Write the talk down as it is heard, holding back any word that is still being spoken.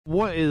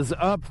What is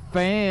up,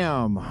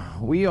 fam?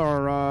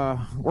 We're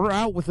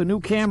out with a new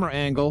camera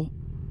angle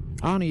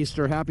on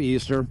Easter. Happy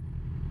Easter.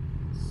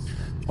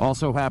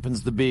 Also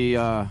happens to be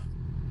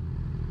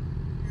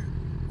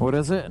what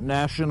is it?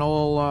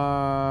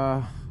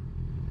 National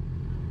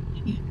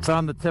it's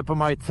on the tip of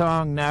my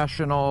tongue.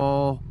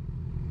 National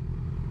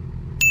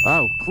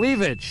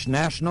cleavage.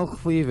 National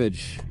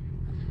cleavage.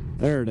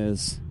 There it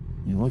is.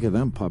 You look at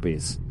them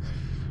puppies.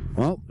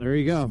 Well, there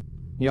you go.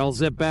 Y'all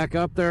zip back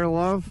up there,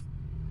 love.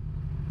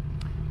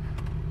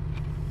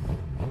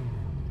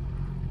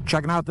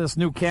 Checking out this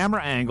new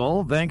camera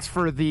angle. Thanks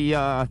for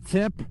the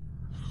tip.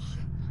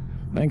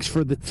 Thanks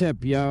for the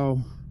tip, yo.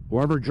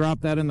 Whoever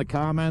dropped that in the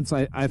comments,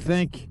 I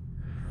think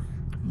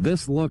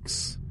this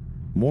looks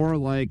more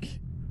like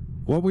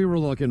what we were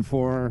looking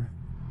for.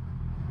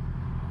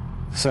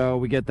 So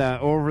we get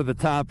that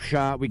over-the-top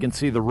shot. We can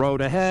see the road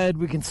ahead.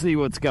 We can see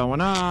what's going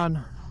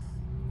on.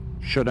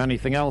 Should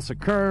anything else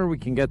occur, we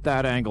can get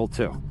that angle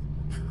too.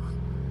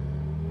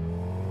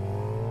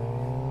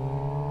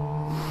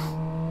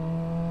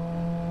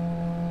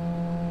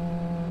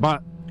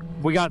 But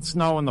we got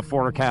snow in the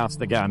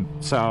forecast again,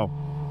 so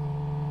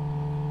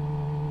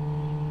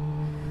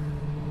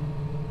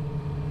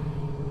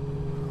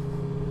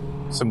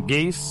some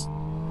geese.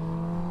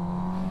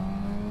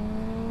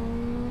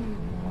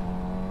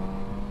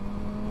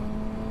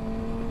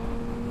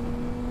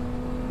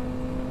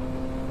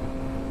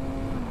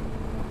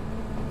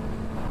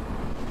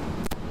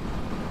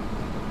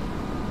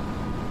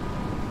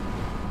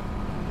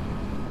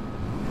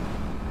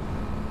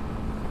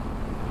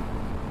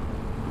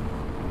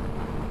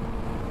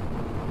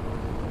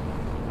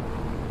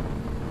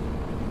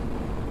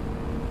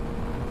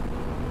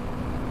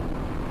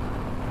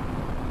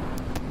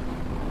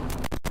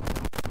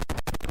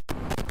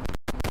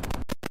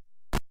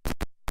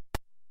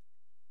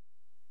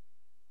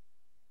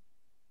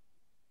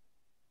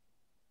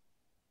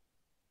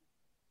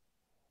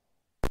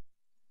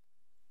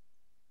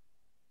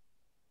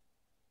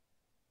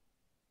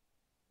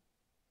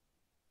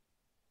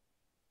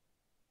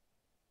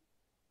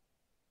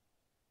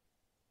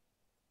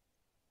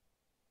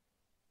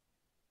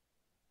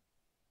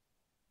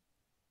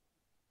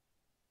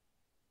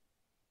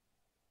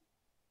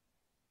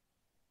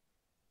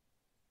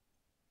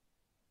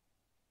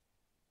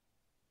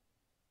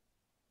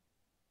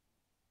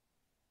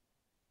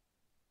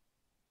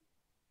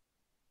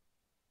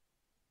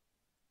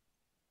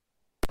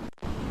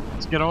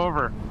 Let's get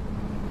over.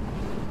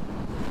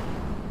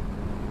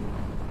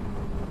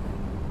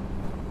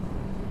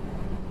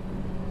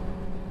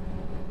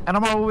 And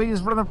I'm always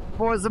for the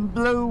boys in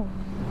blue.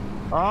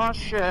 Oh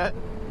shit.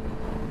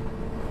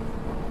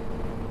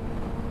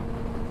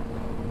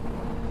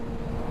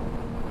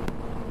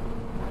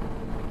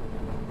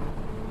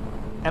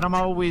 And I'm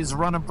always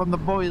running from the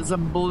boys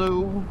in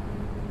blue.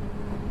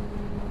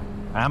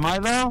 Am I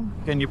though?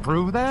 Can you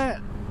prove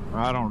that?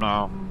 I don't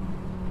know.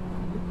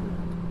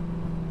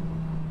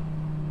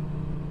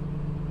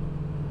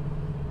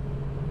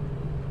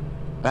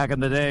 Back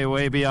in the day,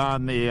 way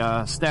beyond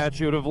the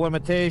statute of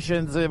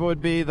limitations, it would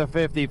be the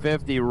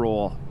 50-50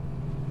 rule.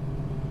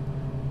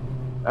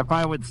 If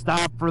I would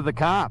stop for the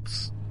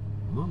cops.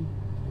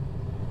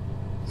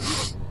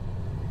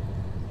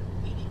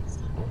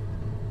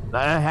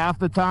 Half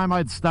the time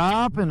I'd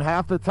stop and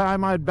half the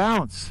time I'd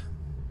bounce.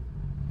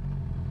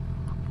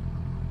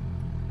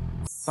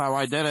 That's how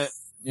I did it,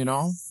 you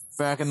know,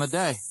 back in the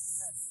day.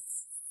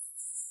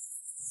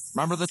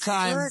 Remember the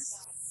time?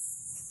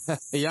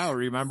 Yeah,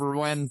 remember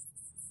when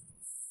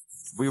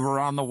we were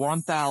on the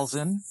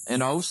 1000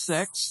 in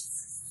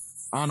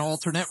 06 on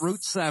alternate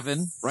Route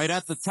 7, right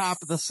at the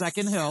top of the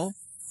second hill.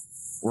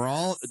 We're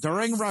all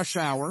during rush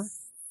hour.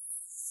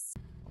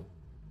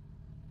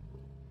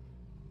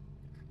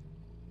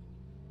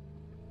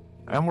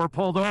 And we're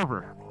pulled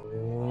over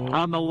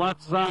on the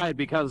left side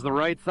because the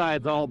right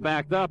side's all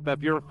backed up.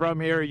 If you're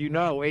from here, you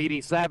know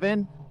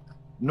 87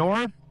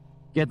 north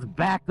gets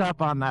backed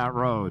up on that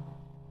road.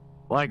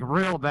 Like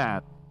real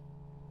bad.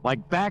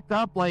 Like backed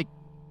up like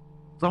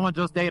someone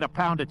just ate a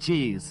pound of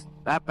cheese.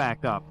 That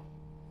backed up.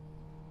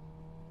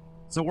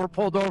 So we're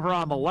pulled over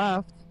on the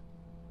left.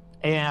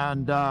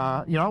 And,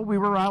 you know, we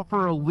were out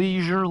for a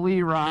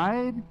leisurely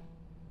ride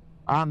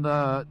on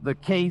the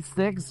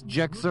K6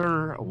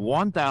 Gixxer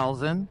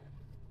 1000.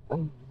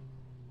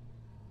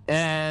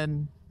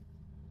 And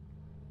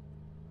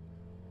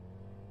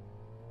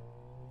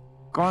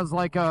caused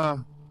like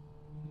a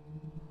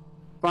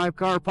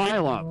 5-car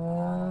pileup.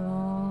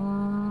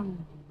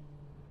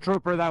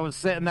 Trooper that was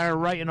sitting there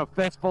writing a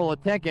fistful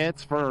of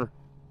tickets for...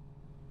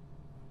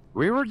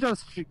 We were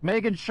just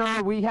making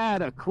sure we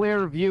had a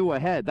clear view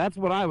ahead. That's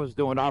what I was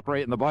doing,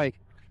 operating the bike.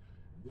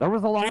 There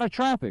was a lot of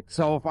traffic,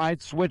 so if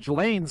I'd switch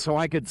lanes so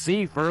I could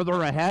see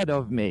further ahead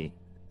of me.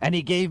 And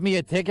he gave me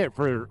a ticket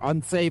for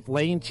unsafe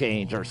lane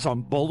change or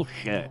some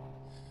bullshit.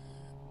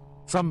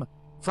 Some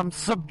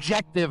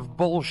subjective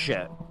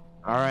bullshit,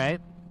 all right?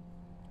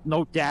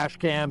 No dash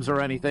cams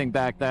or anything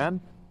back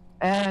then.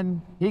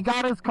 And he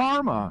got his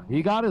karma.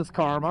 He got his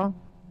karma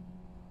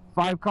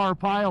 5-car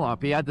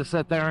pileup. He had to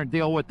sit there and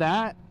deal with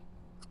that.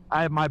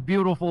 I had my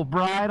beautiful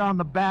bride on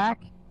the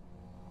back.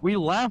 We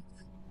left,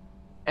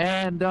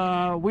 and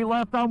we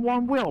left on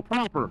one wheel,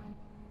 proper.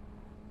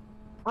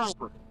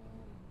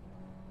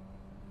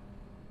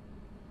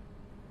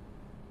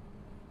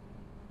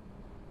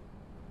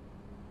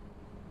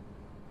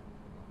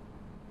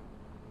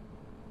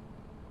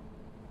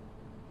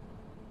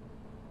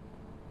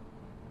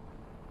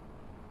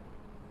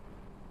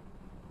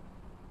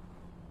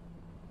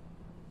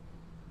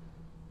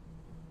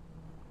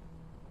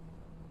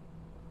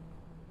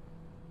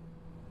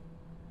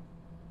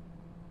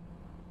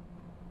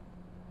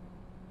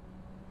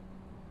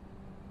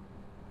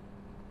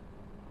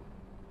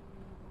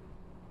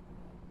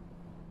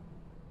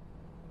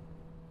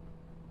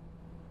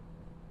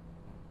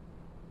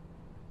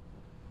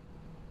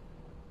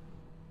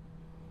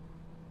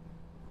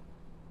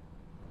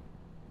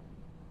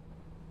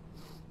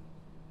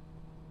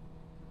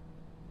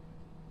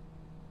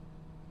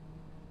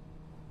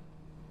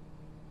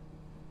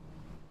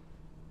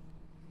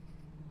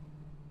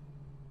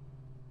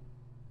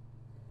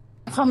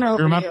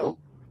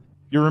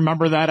 You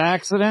remember that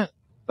accident?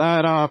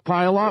 That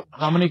pileup?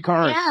 How many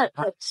cars? Yeah,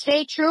 the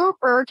state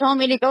trooper told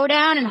me to go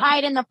down and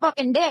hide in the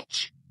fucking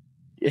ditch.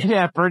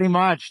 Yeah, pretty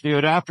much,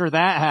 dude. After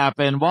that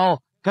happened,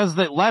 well, because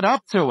it led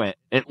up to it.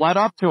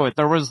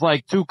 There was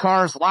like 2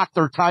 cars locked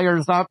their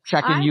tires up,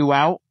 checking you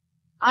out.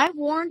 I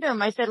warned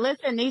him. I said,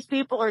 listen, these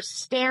people are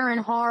staring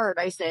hard.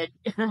 I said,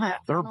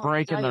 they're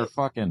breaking their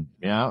fucking,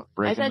 I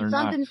said,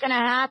 something's going to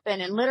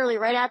happen. And literally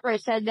right after I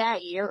said that,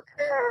 you're,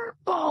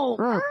 boom,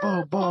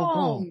 boom,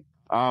 boom.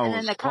 Oh, and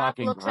then the cop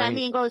looks at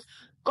me and goes,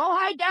 go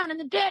hide down in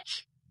the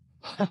ditch.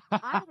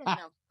 Hide in the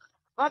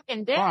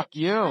fucking ditch. Fuck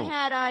you. I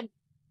had,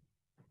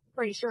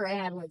 pretty sure I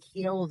had like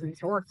heels and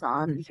shorts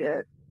on and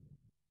shit.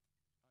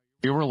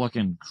 You were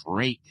looking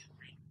great.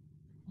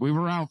 We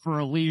were out for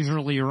a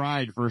leisurely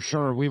ride for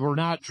sure. We were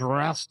not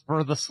dressed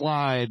for the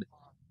slide.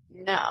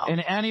 No. In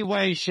any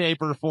way, shape,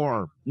 or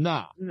form.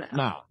 No.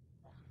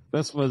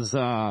 This was,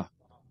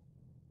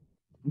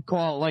 we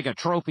call it like a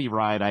trophy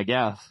ride, I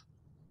guess.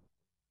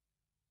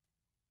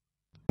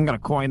 I'm gonna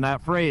coin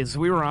that phrase.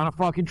 We were on a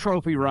fucking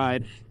trophy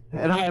ride.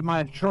 And I had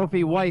my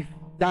trophy wife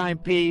dime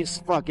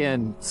piece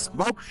fucking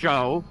smoke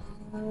show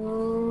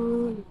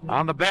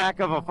on the back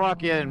of a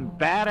fucking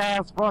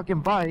badass fucking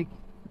bike.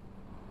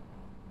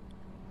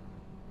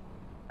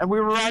 And we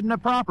were riding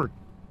it proper.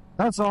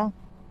 That's all.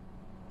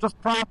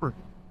 Just proper.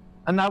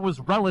 And that was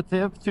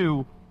relative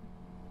to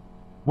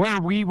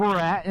where we were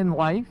at in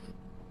life.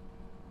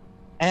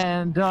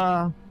 And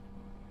I'm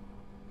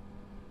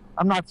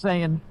not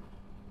saying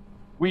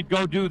we'd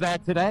go do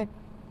that today.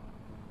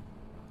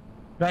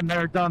 Been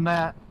there, done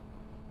that.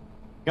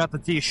 Got the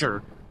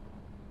t-shirt.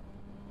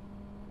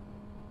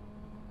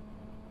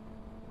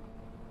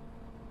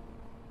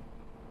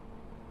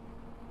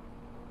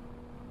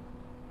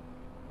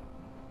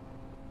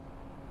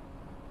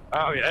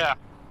 Oh, yeah.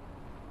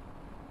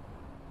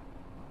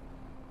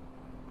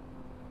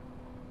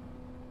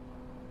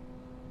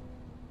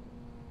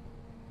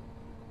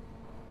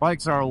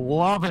 Bikes are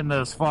loving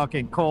this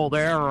fucking cold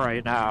air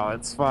right now.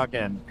 It's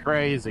fucking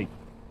crazy.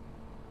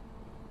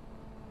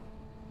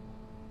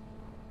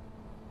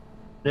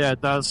 Yeah,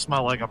 it does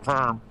smell like a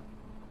perm.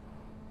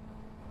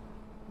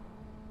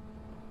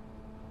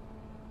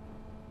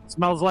 It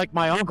smells like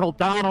my Uncle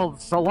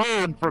Donald's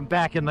salon from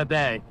back in the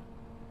day.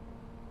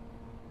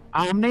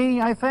 Omni,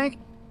 I think.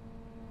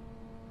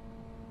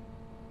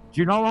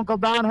 Do you know Uncle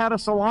Don had a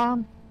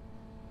salon?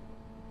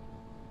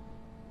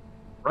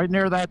 Right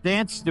near that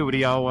dance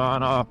studio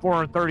on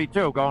 4 and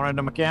 32 going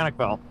into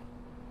Mechanicville.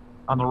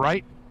 On the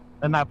right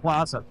in that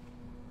plaza.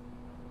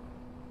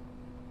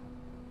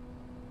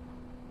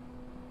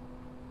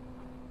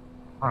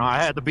 I don't know,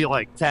 I had to be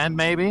like 10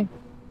 maybe.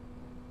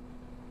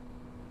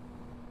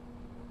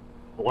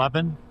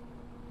 11.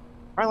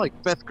 Probably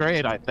like 5th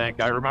grade, I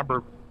think. I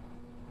remember.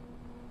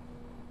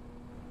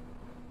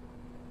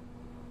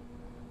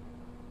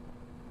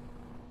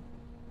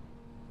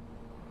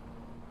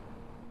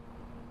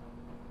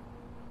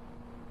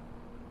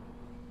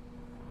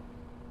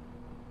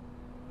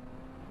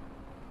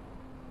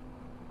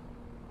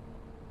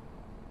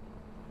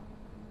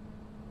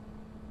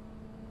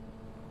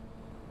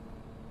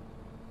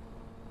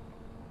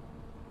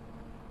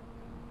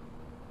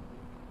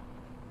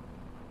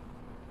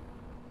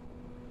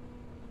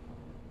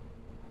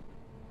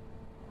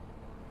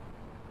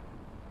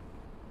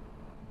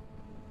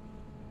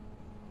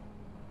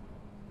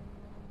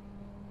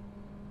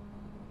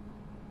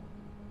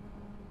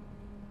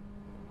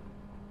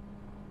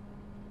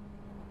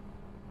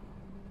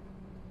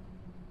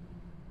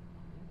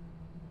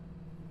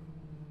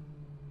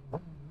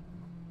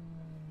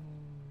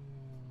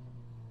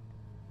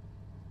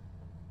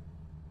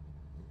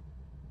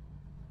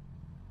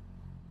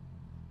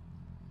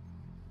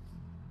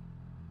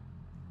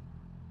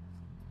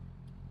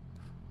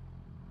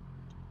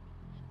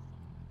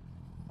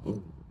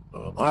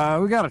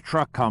 We got a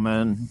truck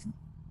coming.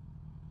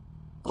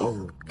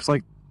 It's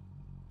like,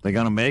 they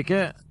gonna make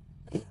it?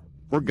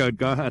 We're good,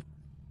 go ahead.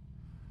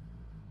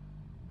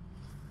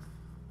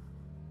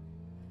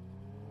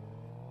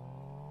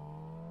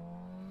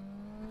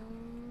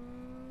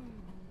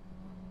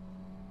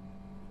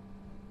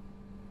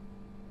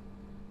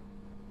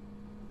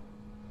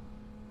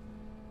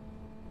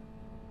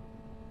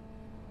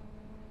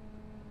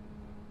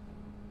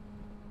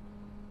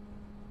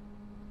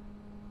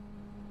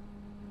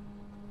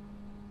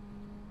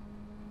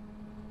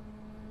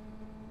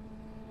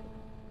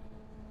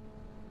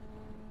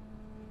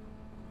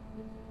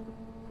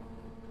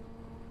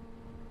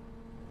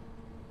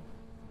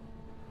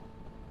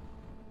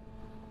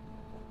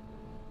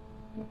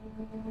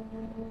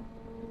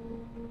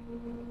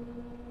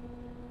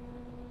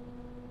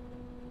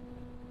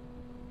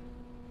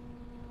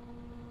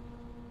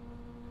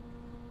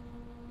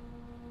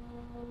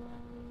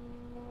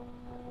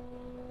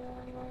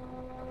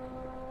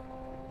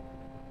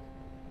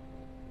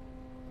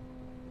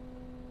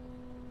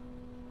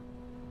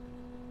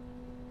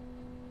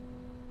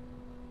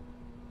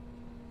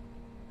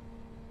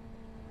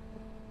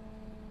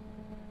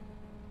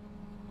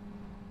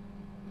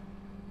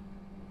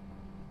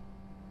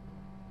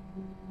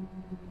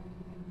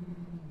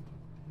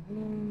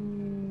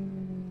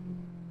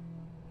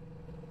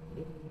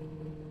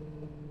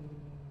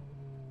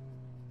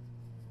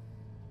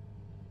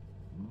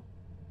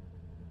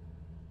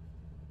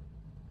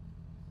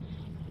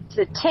 It's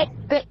a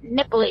tit-bit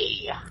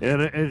nipply.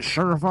 It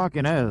sure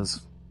fucking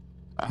is.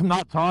 I'm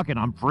not talking,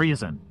 I'm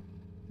freezing.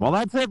 Well,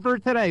 that's it for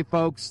today,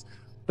 folks.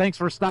 Thanks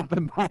for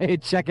stopping by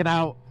and checking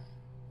out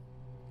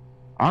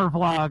our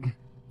vlog,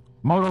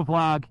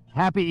 motovlog.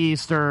 Happy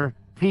Easter.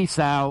 Peace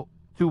out.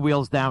 2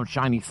 wheels down,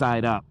 shiny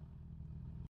side up.